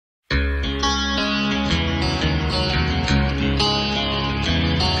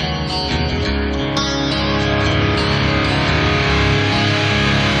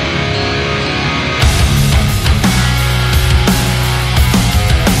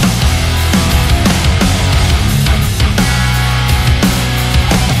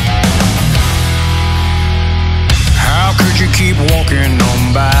walking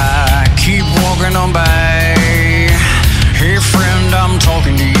on by, keep walking on by. Hey friend, I'm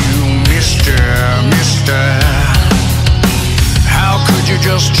talking to you, mister, mister. How could you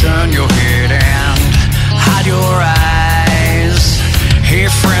just turn your head and hide your eyes? Hey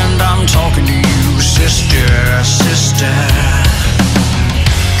friend, I'm talking to you, sister, sister.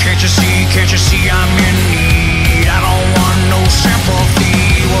 Can't you see I'm in need? I don't want no simple